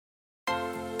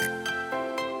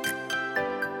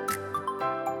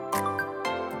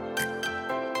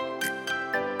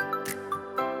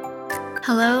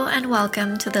Hello and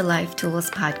welcome to the Life Tools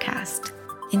podcast.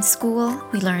 In school,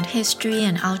 we learned history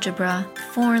and algebra,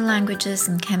 foreign languages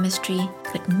and chemistry,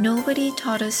 but nobody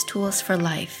taught us tools for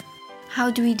life.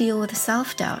 How do we deal with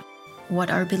self-doubt?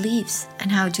 What are beliefs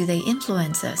and how do they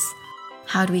influence us?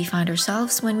 How do we find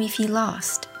ourselves when we feel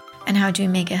lost? And how do we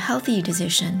make a healthy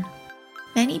decision?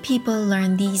 Many people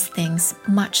learn these things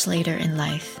much later in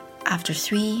life, after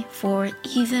 3, 4,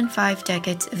 even 5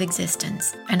 decades of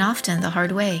existence, and often the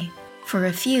hard way. For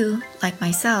a few, like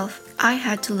myself, I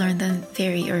had to learn them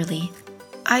very early.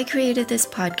 I created this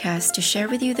podcast to share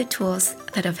with you the tools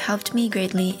that have helped me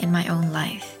greatly in my own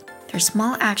life. They're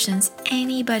small actions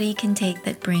anybody can take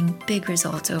that bring big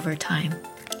results over time.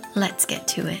 Let's get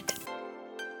to it.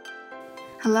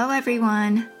 Hello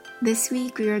everyone! This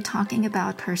week we are talking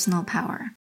about personal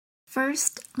power.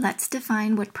 First, let's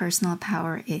define what personal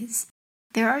power is.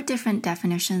 There are different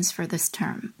definitions for this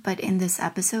term, but in this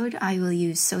episode, I will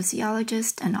use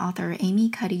sociologist and author Amy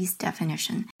Cuddy's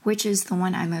definition, which is the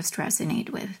one I most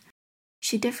resonate with.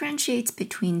 She differentiates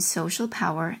between social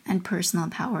power and personal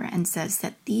power and says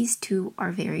that these two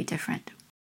are very different.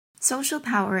 Social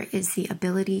power is the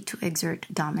ability to exert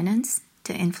dominance,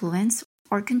 to influence,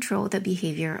 or control the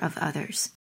behavior of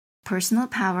others. Personal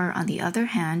power, on the other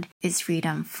hand, is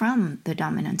freedom from the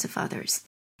dominance of others.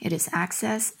 It is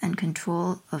access and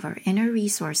control of our inner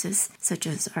resources, such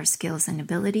as our skills and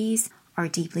abilities, our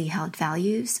deeply held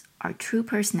values, our true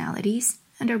personalities,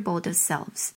 and our boldest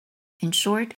selves. In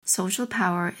short, social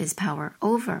power is power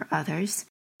over others,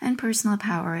 and personal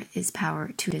power is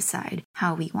power to decide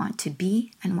how we want to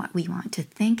be and what we want to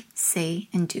think, say,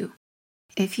 and do.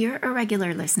 If you're a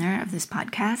regular listener of this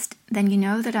podcast, then you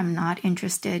know that I'm not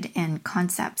interested in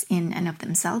concepts in and of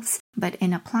themselves, but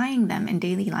in applying them in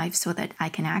daily life so that I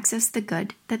can access the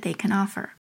good that they can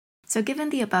offer. So given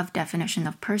the above definition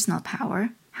of personal power,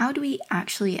 how do we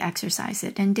actually exercise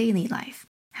it in daily life?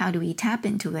 How do we tap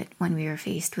into it when we are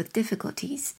faced with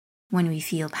difficulties? When we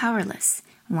feel powerless?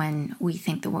 When we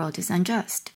think the world is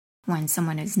unjust? When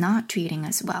someone is not treating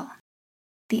us well?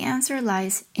 The answer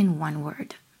lies in one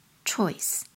word: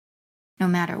 choice. No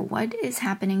matter what is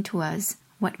happening to us,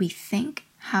 what we think,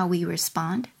 how we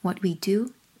respond, what we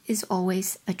do is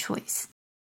always a choice.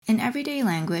 In everyday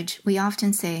language, we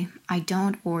often say, I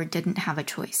don't or didn't have a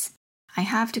choice. I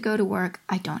have to go to work,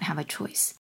 I don't have a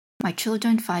choice. My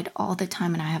children fight all the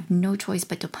time and I have no choice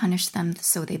but to punish them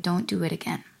so they don't do it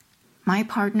again. My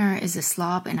partner is a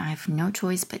slob and I have no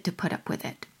choice but to put up with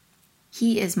it.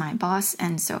 He is my boss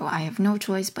and so I have no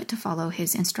choice but to follow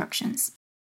his instructions.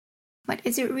 But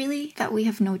is it really that we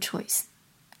have no choice?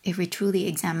 If we truly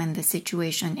examine the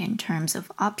situation in terms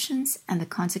of options and the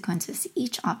consequences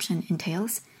each option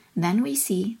entails, then we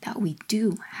see that we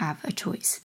do have a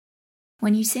choice.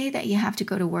 When you say that you have to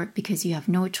go to work because you have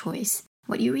no choice,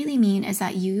 what you really mean is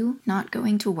that you not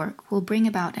going to work will bring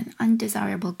about an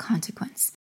undesirable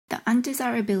consequence. The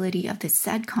undesirability of the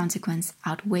said consequence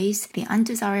outweighs the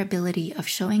undesirability of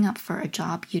showing up for a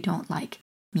job you don't like.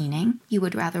 Meaning, you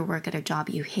would rather work at a job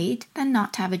you hate than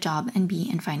not have a job and be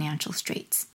in financial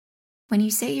straits. When you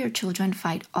say your children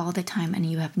fight all the time and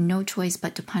you have no choice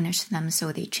but to punish them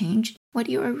so they change, what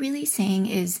you are really saying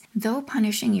is, though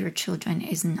punishing your children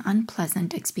is an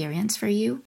unpleasant experience for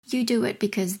you, you do it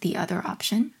because the other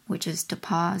option, which is to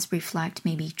pause, reflect,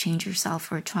 maybe change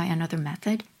yourself or try another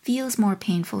method, feels more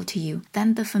painful to you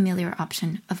than the familiar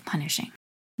option of punishing.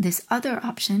 This other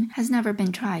option has never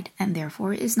been tried and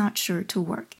therefore is not sure to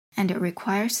work, and it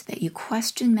requires that you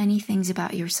question many things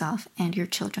about yourself and your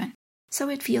children. So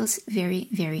it feels very,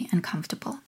 very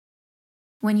uncomfortable.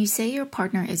 When you say your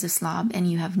partner is a slob and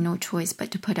you have no choice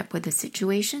but to put up with the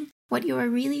situation, what you are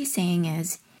really saying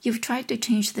is, you've tried to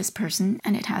change this person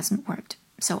and it hasn't worked.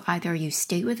 So either you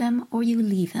stay with them or you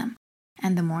leave them.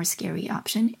 And the more scary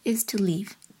option is to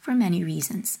leave, for many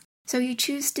reasons. So you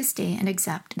choose to stay and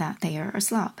accept that they are a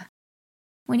slob.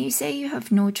 When you say you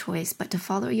have no choice but to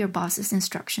follow your boss's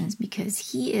instructions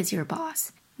because he is your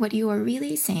boss, what you are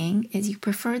really saying is you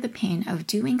prefer the pain of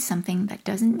doing something that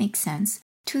doesn't make sense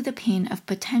to the pain of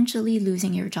potentially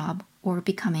losing your job or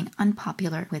becoming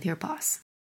unpopular with your boss.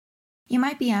 You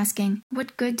might be asking,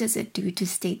 what good does it do to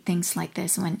state things like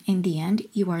this when in the end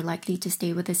you are likely to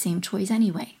stay with the same choice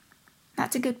anyway?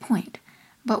 That's a good point.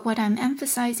 But what I'm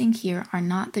emphasizing here are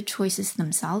not the choices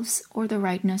themselves or the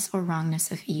rightness or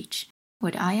wrongness of each.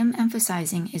 What I am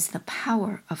emphasizing is the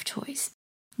power of choice.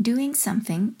 Doing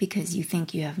something because you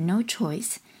think you have no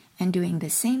choice and doing the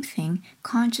same thing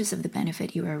conscious of the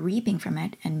benefit you are reaping from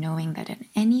it and knowing that at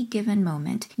any given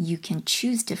moment you can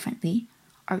choose differently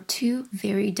are two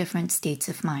very different states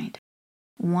of mind.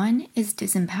 One is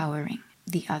disempowering,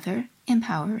 the other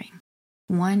empowering.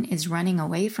 One is running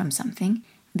away from something,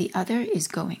 the other is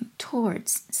going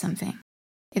towards something.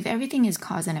 If everything is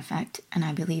cause and effect, and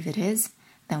I believe it is,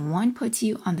 then one puts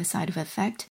you on the side of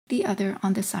effect, the other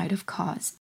on the side of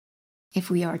cause. If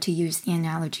we are to use the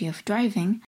analogy of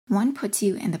driving, one puts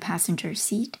you in the passenger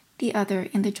seat, the other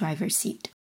in the driver's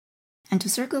seat. And to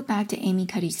circle back to Amy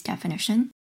Cuddy's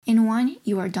definition, in one,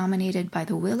 you are dominated by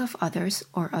the will of others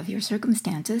or of your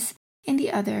circumstances. In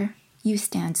the other, you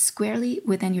stand squarely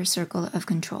within your circle of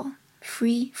control,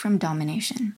 free from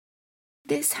domination.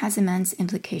 This has immense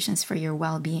implications for your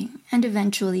well-being and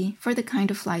eventually for the kind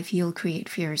of life you'll create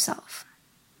for yourself.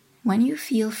 When you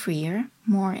feel freer,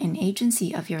 more in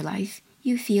agency of your life,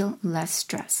 you feel less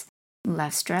stress.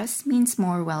 Less stress means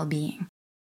more well-being.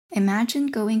 Imagine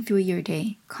going through your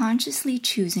day consciously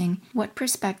choosing what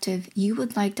perspective you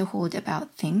would like to hold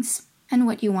about things and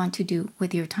what you want to do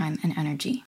with your time and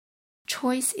energy.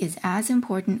 Choice is as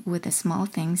important with the small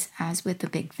things as with the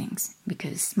big things,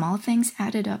 because small things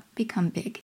added up become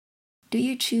big. Do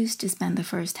you choose to spend the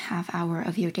first half hour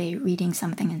of your day reading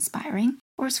something inspiring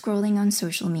or scrolling on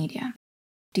social media?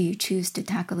 Do you choose to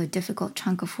tackle a difficult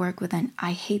chunk of work with an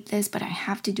 "I hate this, but I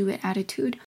have to do it"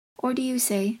 attitude? Or do you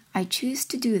say, "I choose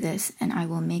to do this and I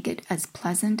will make it as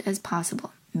pleasant as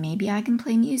possible. Maybe I can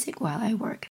play music while I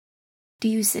work"? Do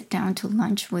you sit down to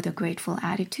lunch with a grateful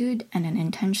attitude and an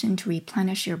intention to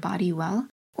replenish your body well?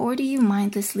 Or do you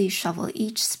mindlessly shovel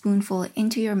each spoonful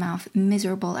into your mouth,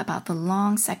 miserable about the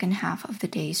long second half of the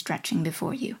day stretching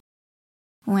before you?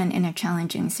 When in a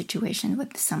challenging situation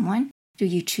with someone, do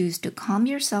you choose to calm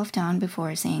yourself down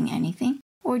before saying anything?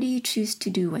 Or do you choose to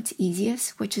do what's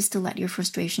easiest, which is to let your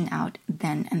frustration out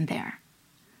then and there?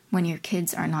 When your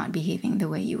kids are not behaving the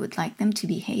way you would like them to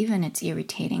behave and it's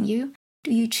irritating you,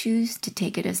 do you choose to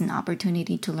take it as an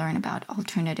opportunity to learn about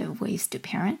alternative ways to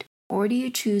parent? Or do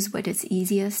you choose what is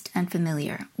easiest and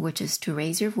familiar, which is to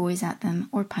raise your voice at them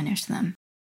or punish them?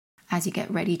 As you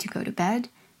get ready to go to bed,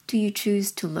 do you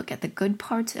choose to look at the good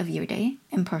parts of your day,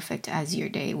 imperfect as your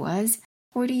day was,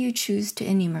 or do you choose to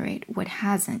enumerate what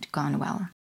hasn't gone well?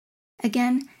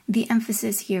 Again, the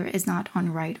emphasis here is not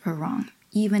on right or wrong.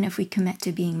 Even if we commit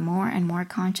to being more and more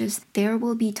conscious, there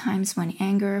will be times when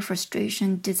anger,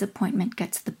 frustration, disappointment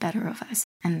gets the better of us,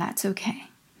 and that's okay.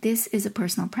 This is a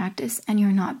personal practice, and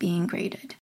you're not being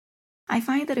graded. I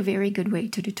find that a very good way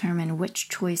to determine which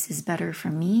choice is better for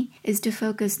me is to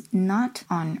focus not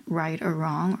on right or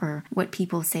wrong or what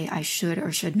people say I should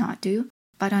or should not do,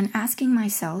 but on asking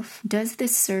myself, does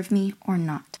this serve me or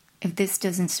not? If this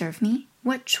doesn't serve me,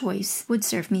 what choice would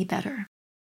serve me better?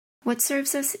 What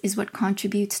serves us is what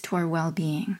contributes to our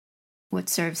well-being. What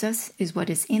serves us is what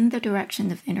is in the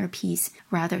direction of inner peace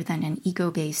rather than an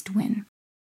ego-based win.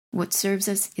 What serves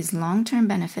us is long-term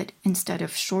benefit instead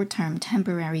of short-term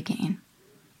temporary gain.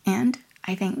 And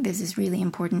I think this is really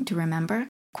important to remember.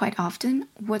 Quite often,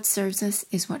 what serves us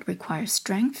is what requires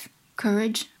strength,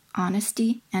 courage,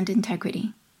 honesty, and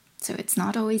integrity. So it's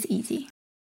not always easy.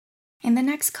 In the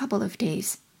next couple of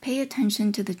days, pay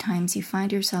attention to the times you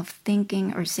find yourself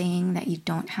thinking or saying that you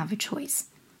don't have a choice.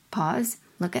 Pause,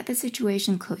 look at the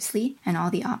situation closely and all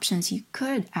the options you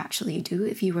could actually do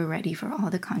if you were ready for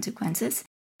all the consequences,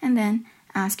 and then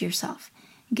ask yourself,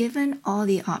 given all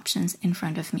the options in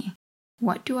front of me,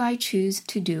 what do I choose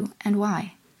to do and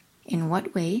why? In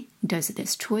what way does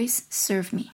this choice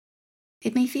serve me?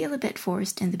 It may feel a bit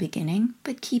forced in the beginning,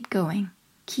 but keep going,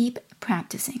 keep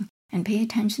practicing, and pay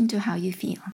attention to how you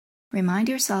feel. Remind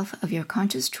yourself of your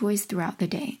conscious choice throughout the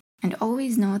day, and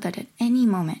always know that at any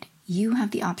moment, you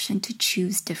have the option to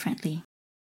choose differently.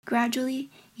 Gradually,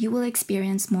 you will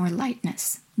experience more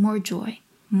lightness, more joy,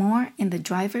 more in the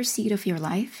driver's seat of your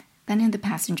life than in the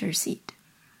passenger seat.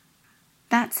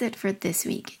 That's it for this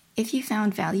week. If you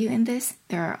found value in this,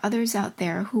 there are others out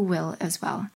there who will as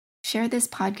well. Share this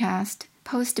podcast,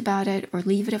 post about it, or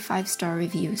leave it a 5-star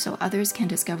review so others can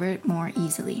discover it more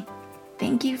easily.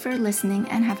 Thank you for listening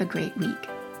and have a great week.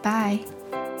 Bye!